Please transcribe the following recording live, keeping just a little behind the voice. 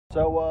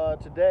So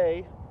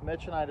today,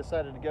 Mitch and I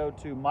decided to go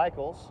to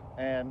Michael's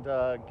and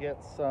get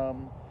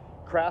some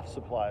craft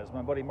supplies.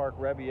 My buddy Marc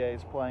Rebillet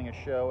is playing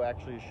a show.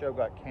 Actually, his show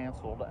got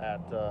canceled at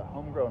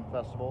Homegrown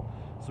Festival.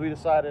 So we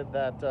decided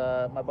that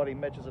my buddy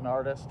Mitch is an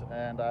artist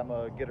and I'm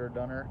a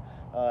getter-doner.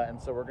 And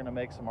so we're going to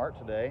make some art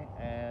today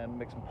and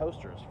make some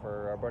posters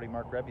for our buddy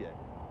Marc Rebillet.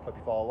 Hope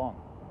you follow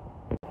along.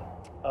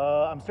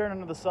 I'm staring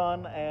into the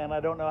sun and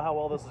I don't know how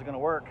well this is going to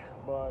work,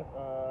 but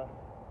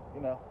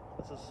you know,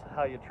 this is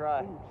how you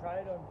try. Ooh, try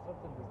it on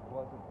something that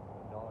wasn't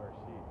 $1 a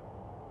sheet.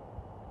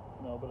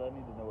 No, but I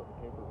need to know what the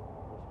paper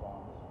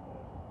responds.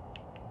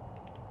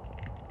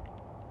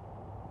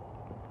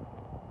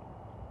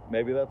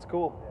 Maybe that's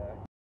cool. Yeah.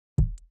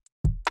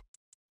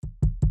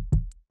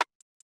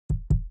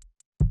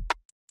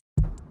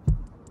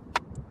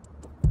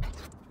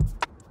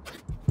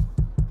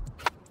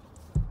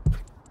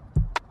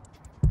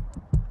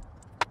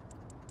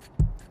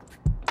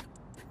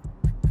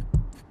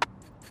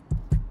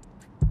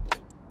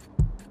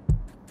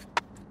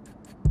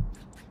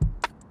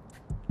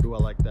 Ooh, I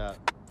like that.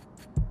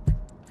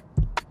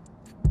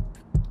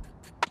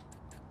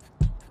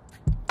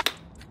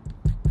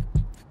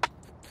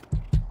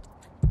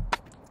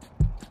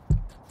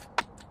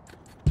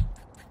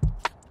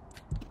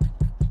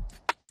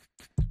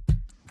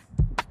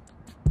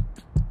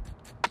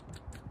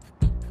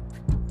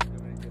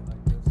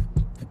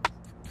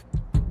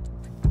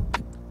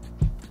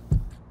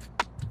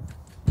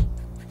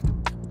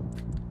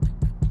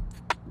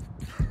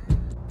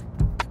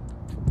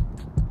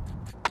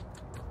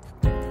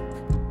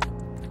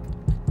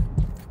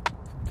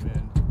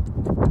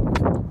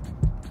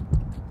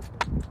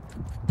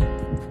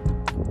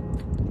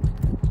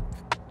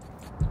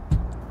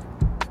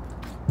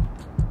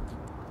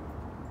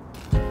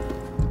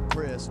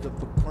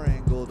 Christopher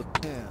Kringle the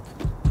pimp,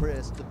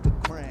 Christopher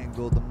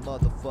Kringle the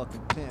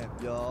motherfucking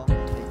pimp, y'all.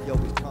 Hey yo,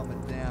 he's coming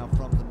down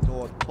from the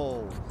North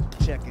Pole,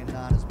 checking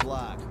on his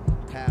block.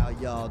 How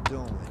y'all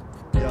doing?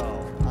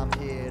 Yo, I'm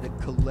here to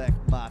collect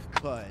my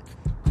cut.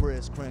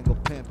 Chris Kringle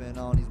pimping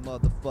on these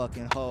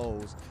motherfucking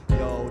hoes.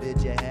 Yo, did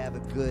you have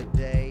a good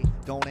day?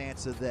 Don't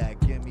answer that,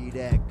 give me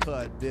that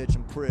cut, bitch.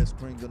 I'm Chris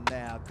Kringle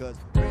now, cause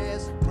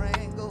Chris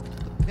Kringle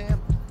the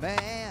pimp,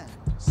 man.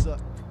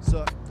 Suck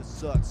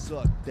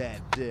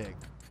that dick.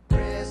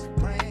 Chris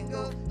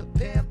Kringle, the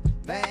pimp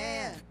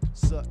man.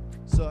 Suck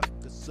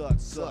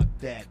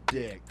that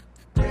dick.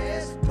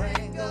 Chris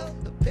Kringle,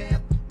 the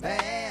pimp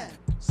man.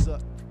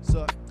 Suck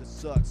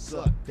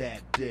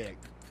that dick.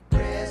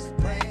 Chris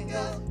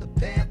Kringle, the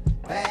pimp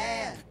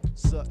man.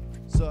 Suck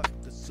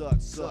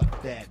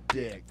that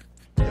dick.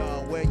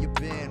 Yo, where you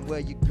been? Where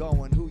you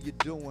going? Who you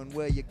doing?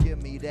 Where you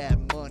give me that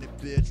money,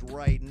 bitch,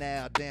 right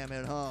now? Damn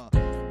it, huh?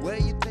 Where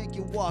you think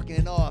you're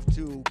walking off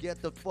to?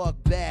 Get the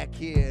fuck back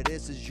here.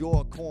 This is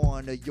your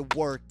corner. You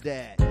work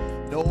that.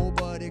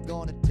 Nobody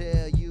gonna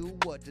tell you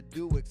what to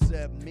do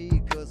except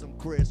me, cause I'm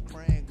Chris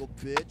Kringle,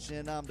 bitch,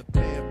 and I'm the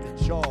pimp in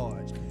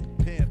charge.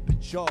 Pimp in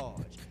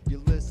charge.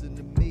 You listen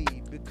to me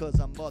because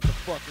I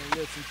motherfucking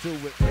listen to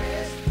it.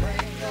 Chris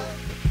Kringle,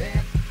 the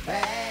pimp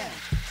man.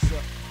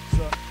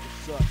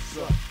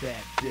 Suck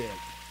that dick.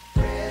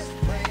 Chris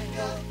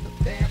Kringle, the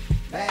pimp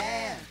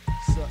man.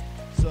 Suck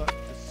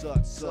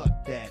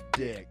that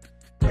dick.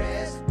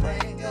 Chris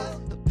Kringle,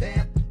 the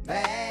pimp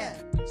man.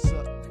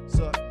 Suck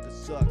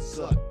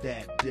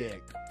that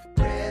dick.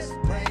 Chris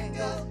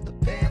Kringle, the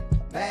pimp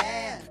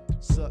man.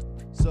 Suck.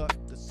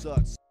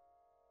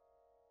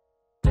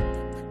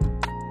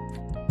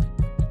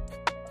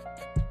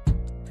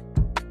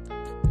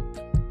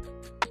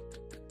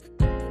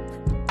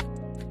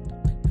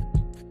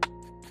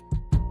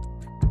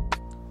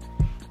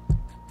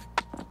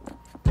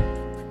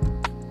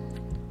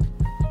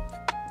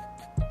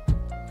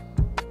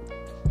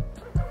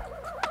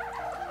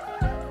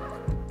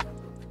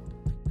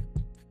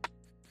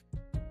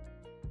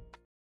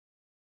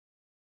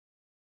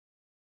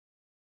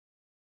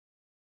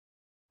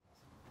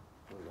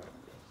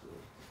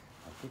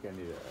 I think I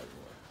need to add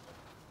more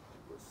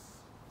of this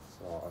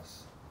sauce.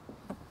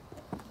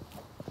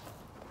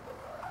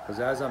 Because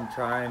as I'm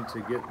trying to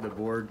get the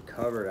board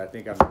covered, I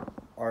think I'm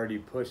already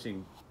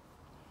pushing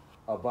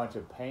a bunch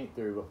of paint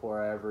through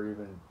before I ever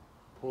even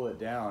pull it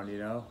down, you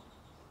know?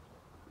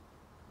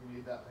 You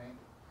need that paint?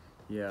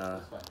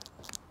 Yeah.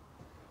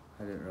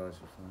 I didn't realize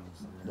your phone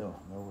was there. No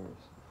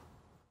worries.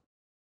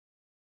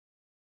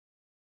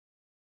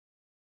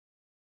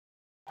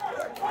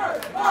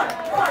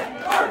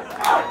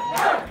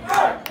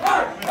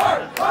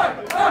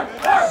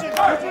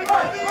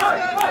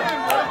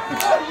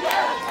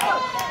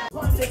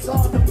 Pundits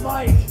on the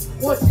mic,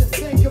 what you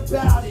think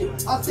about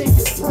it? I think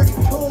it's pretty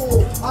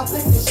cool. I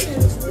think the shit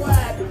is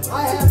whack.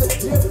 I have a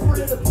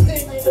different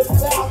opinion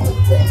about the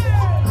thing.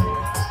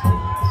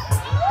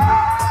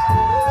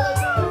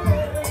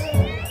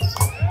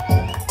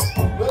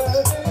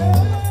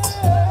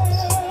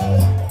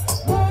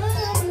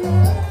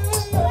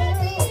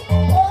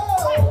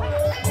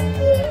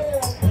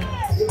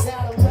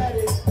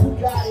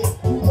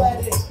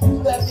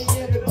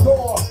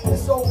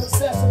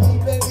 Sesame,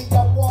 baby, I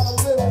want a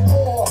little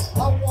more.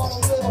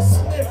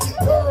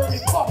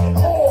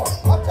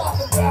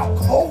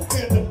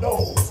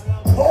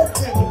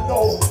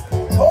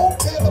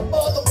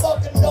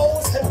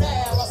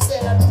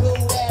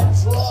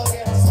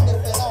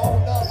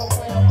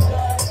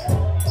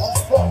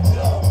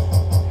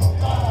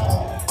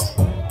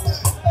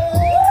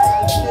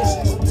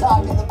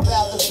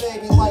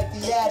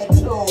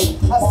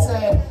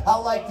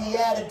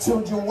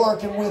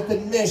 working with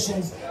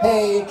admissions.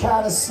 Hey, it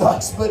kinda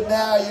sucks, but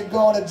now you're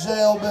going to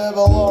jail, baby.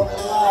 Lord,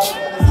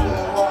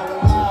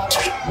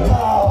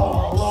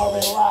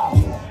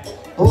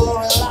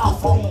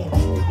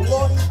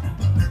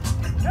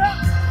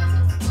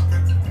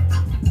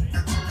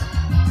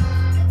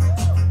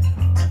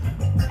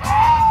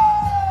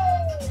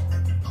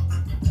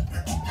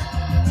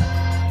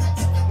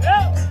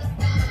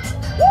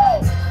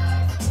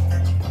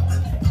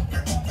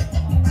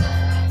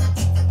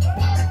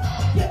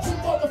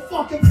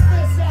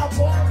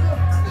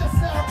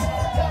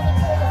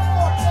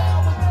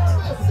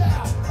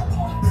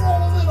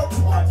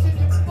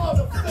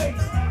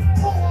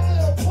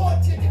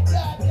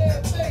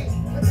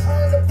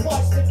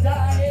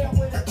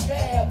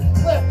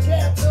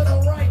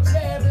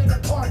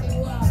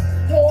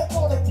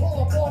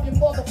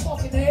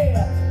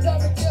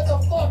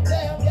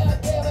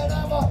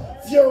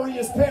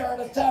 furious parent,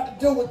 it's time to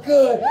do it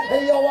good.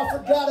 Hey yo, I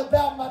forgot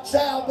about my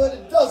child, but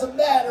it doesn't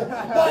matter.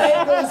 My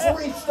anger has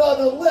reached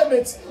other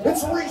limits.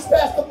 It's reached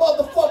past the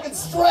motherfucking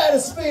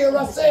stratosphere.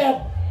 I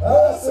said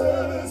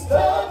it's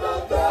time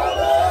to go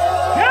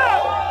now.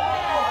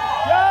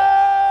 Yeah!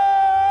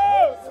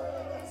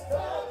 It's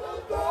time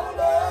to go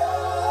now.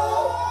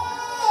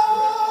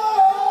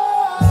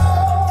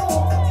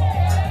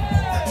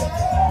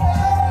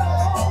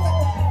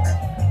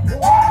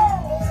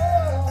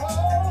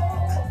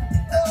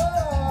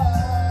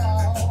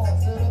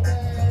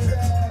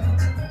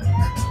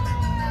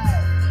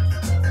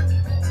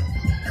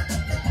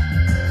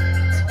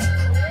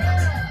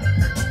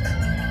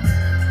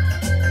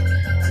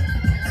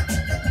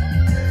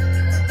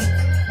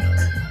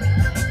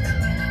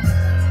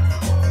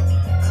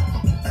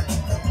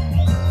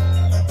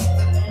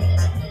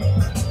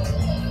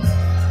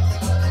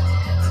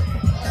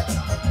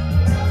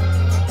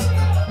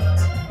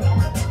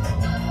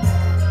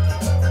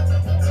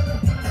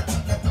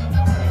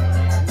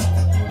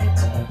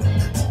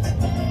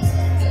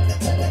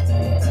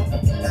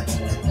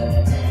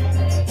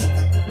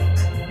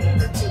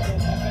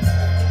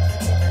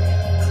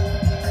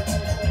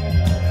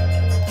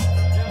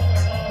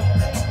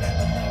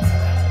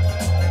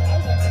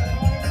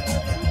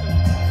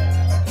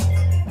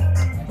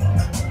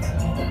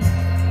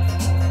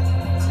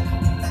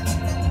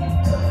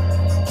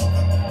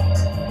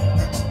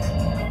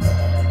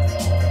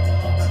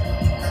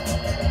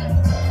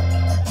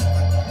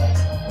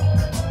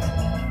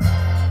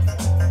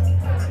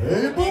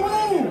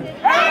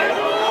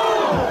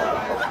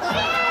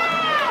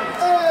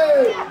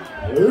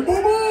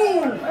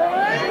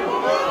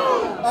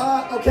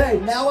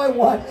 Okay, now I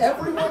want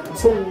everyone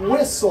to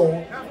whistle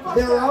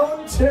their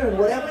own tune.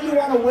 Whatever you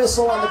want to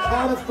whistle on the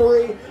count of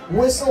 3,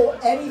 whistle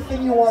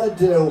anything you want to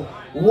do.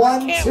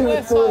 1, 2,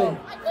 3.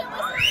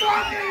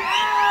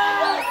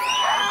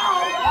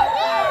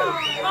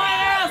 My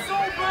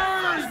asshole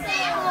burns!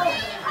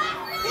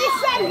 He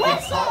said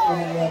whistle!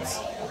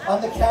 On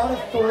the count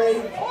of 3,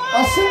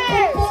 I'll sing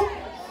boom boom.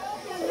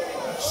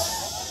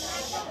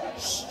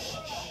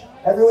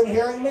 Everyone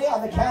hearing me?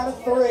 On the count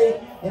of 3,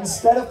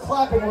 instead of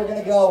clapping, we're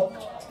gonna go.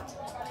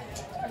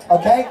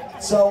 Okay?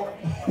 So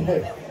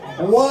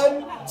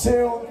 1,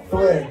 2,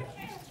 3.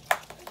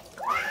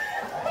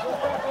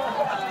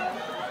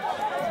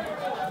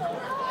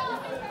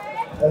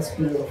 That's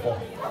beautiful.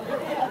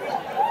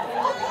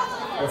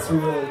 That's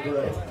really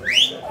great.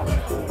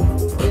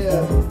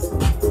 Yeah.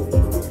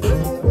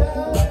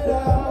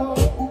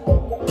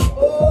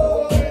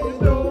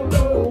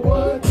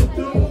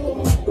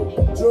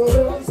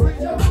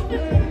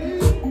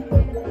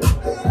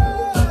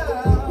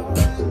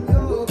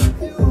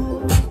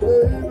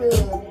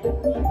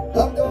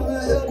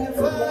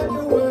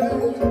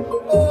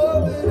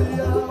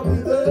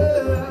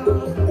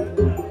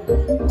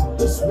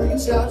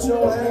 Reach out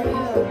your hand,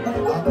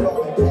 I'm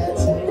gonna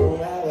catch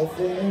you out of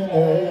thin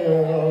air.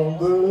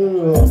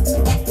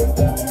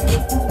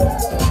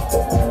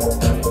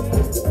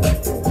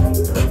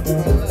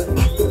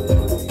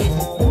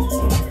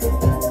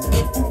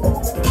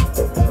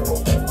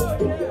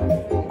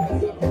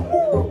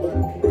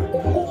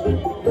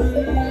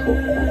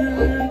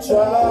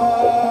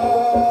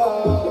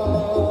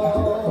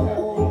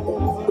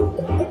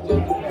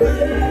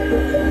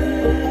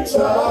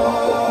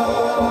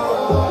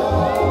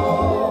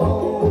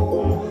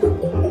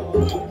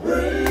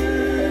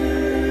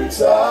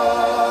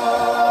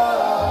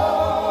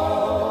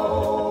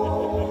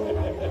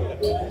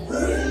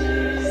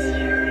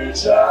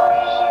 Reach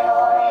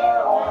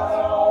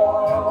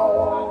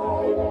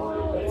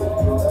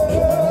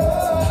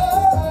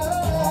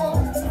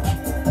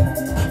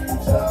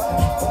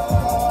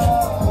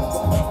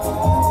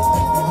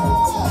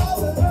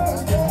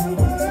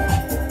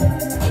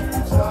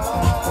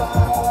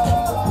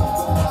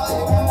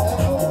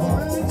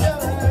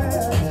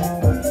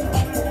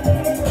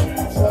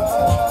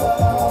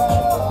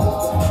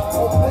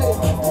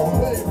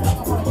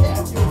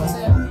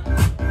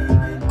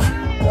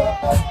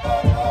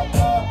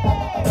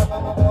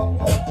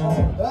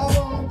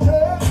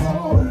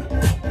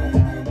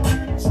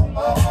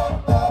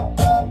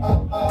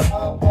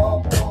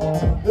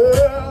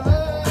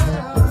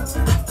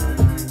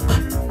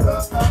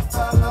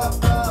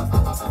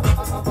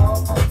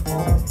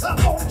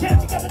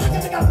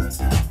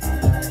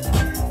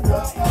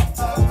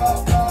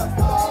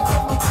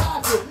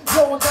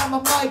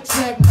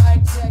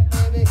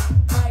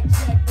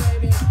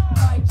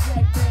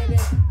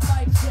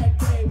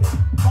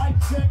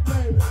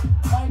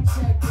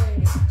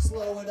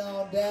slow it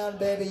on down,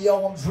 baby.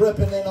 Yo, I'm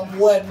dripping and I'm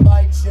wet.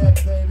 Mic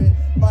check, baby.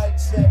 Mic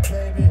check,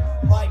 baby.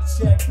 Mic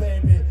check,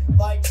 baby.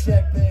 Mic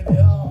check, baby.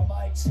 Oh,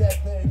 mic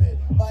check, baby.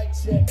 Mic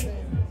check,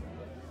 baby.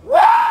 Woo!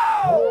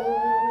 Oh,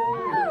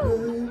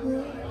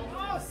 baby.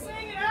 Oh,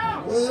 sing it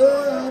out!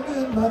 Where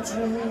did my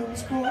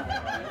dreams go?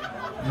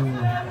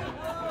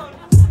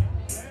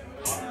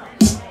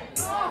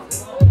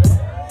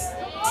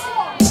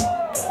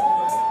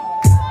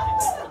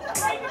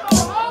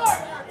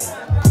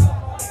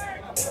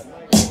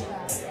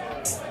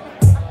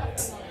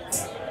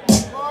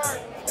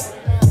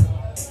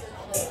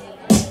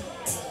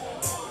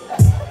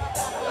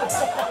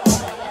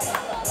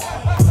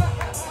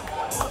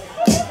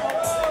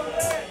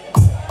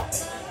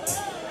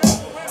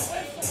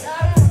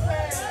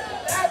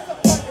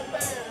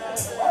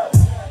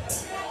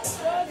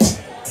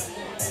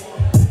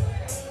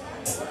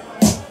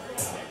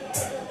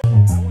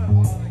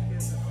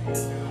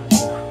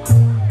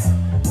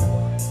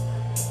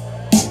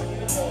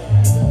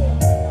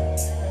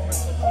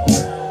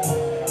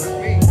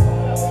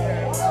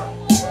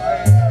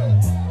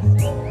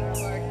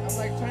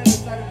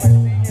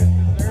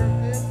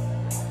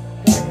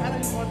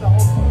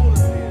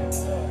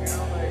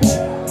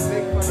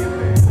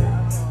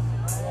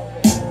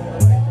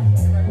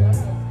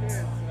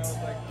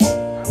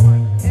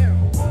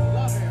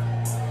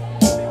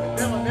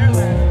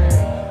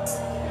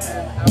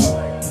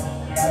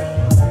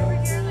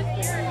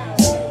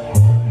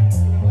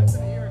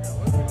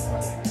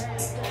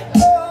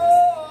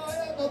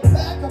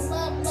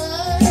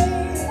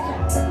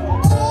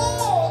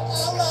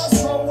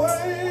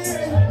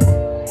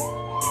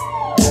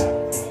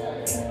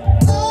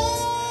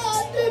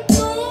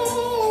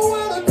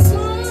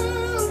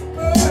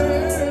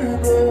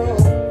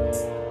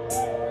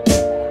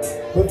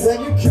 But then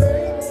you came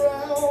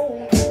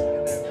around,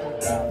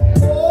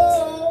 oh,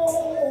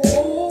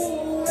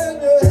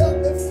 and you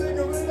helped me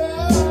figure it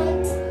out,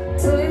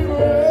 baby.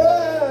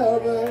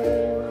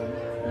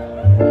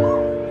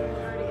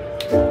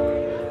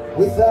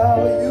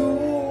 Without you,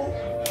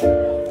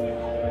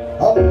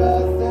 I'm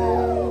nothing.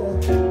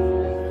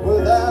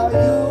 Without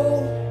you,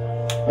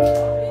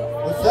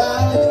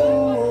 without you,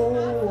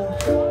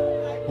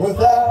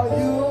 without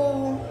you,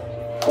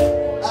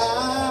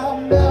 I'm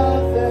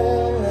nothing.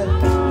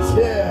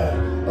 Yeah.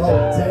 Oh,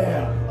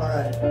 damn. All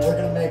right, we're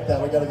gonna make that.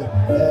 We gotta go.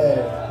 Hey.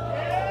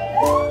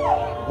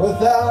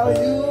 Without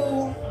you,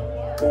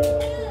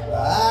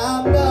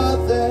 I'm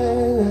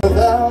nothing.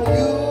 Without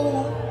you,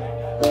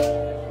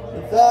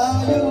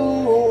 without you,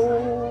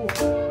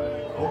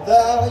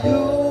 without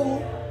you,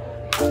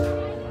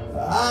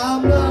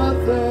 I'm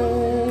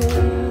nothing.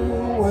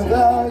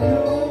 Without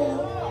you,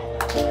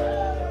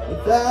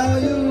 without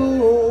you,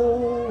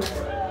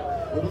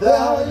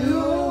 without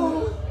you,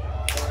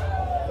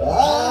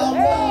 I'm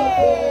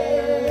nothing.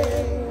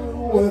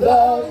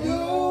 Without you,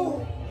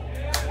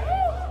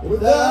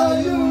 without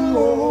you,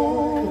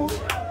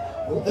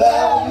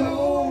 without you,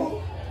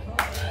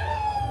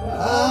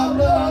 I'm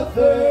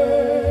nothing.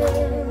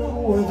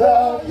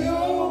 Without you,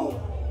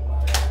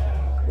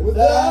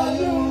 without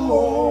you,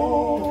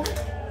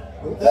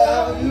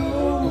 without you,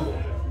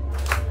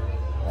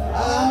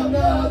 I'm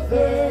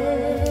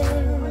nothing.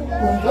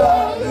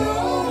 Without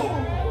you,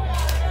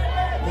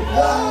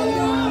 without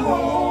you,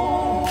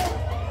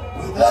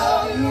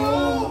 without you,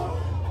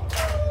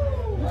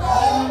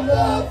 I'm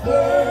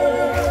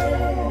nothing.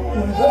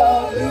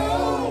 Without you,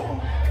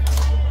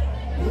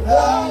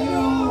 without you,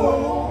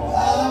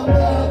 I'm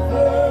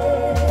nothing.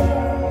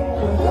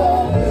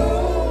 Without you,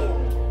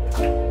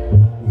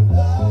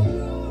 without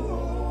you,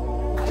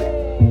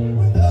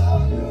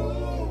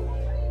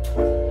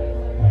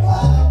 without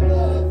you, I'm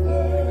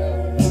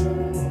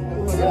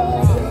nothing. Without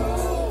you,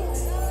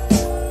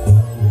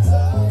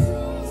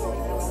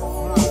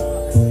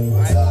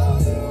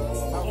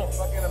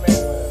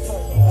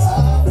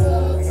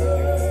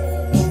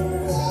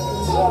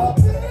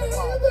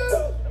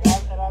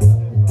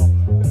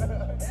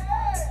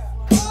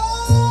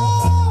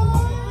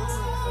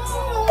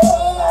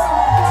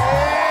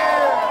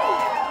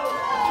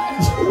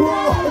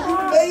 you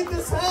made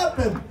this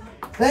happen.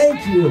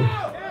 Thank you.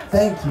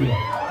 Thank you.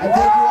 And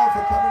thank you all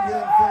for coming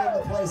here and filling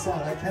the place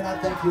out. I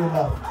cannot thank you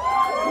enough.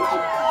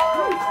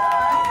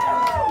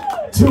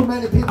 Too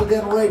many people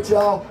getting raped,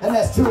 y'all. And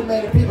that's too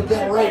many people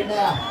getting raped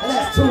now. And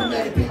that's too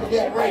many people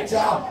getting raped,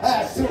 y'all.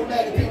 That's too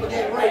many people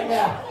getting raped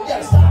now. You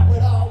gotta stop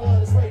with all of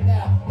this right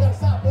now. You gotta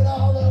stop with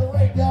all of the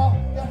rape, y'all.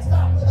 You gotta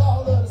stop with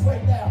all of this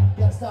right now.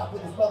 You gotta stop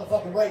with this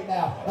motherfucking right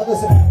now. Now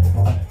listen.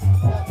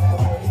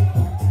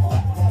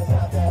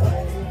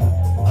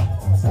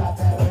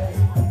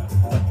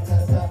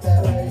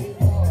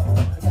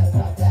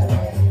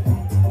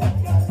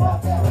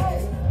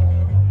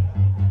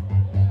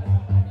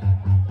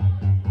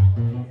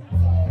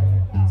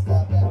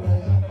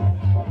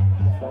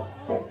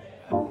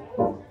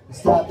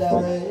 Stop that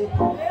rape. You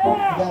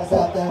gotta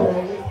stop that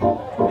rape.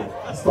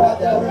 Stop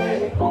that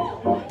rape.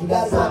 You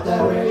gotta stop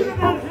that rape.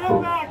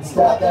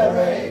 Stop that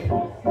rape.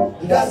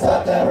 You gotta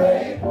stop that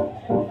rape.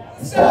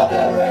 Stop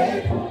that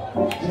rape.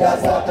 You gotta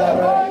stop that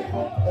rape.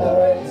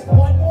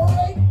 One more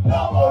rate?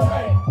 No more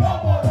rate. No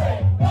more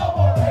rate. No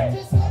more rate.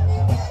 Just let me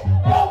get.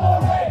 No more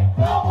rate.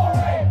 No more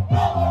rate.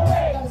 No more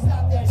rate. Gotta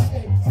stop that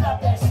shit.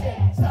 Stop that shit.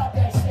 Stop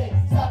that shit.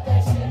 Stop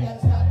that shit. Gotta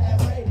stop that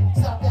rate.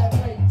 Stop that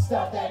rate.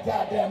 Stop that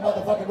goddamn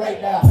motherfucking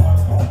rate now. Stop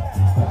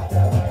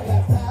that rate.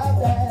 Stop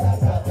that.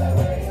 Stop that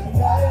rate.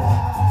 Stop it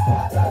out.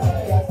 Stop that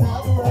rate.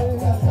 Stop the rate.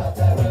 Stop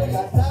that rate.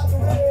 Stop the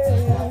rate.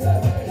 Stop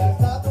that rate.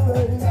 Stop the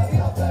rate. Stop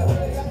that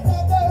rate. Stop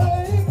that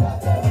rate. Stop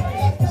that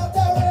rate. Stop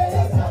that rate.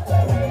 Stop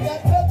that rate.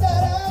 Gotta cut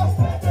that out.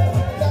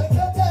 Gotta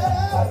cut that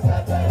out. Gotta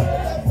stop that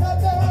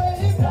rate.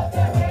 Gotta stop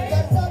that rate.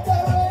 Gotta stop that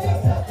rate. Gotta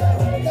stop that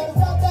rate. Gotta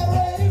stop that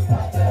rate.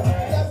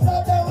 Gotta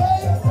stop that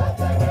rate.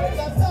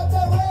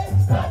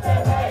 Stop that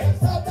rate. Stop that rate.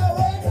 Stop that rate. Stop that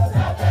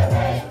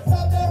rate. Stop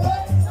that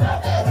rate. Stop that rate. Stop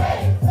that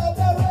rate. Stop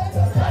that rate.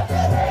 Stop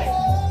that rate.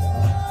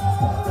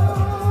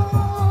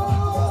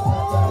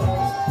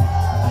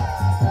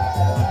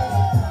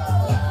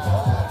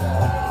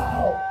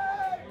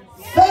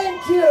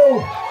 Thank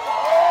you.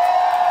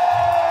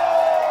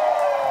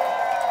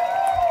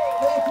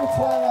 Thank you,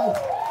 Twilite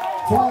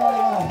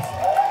Lounge.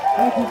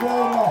 Thank you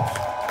very much.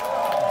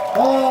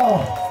 Oh,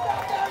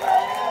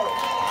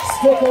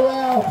 stick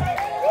around.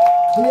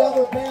 The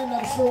other band,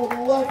 I'm sure,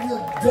 will love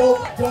your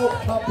dope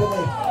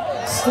company.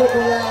 Stick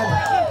around.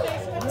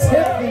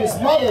 Tip these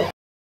mother.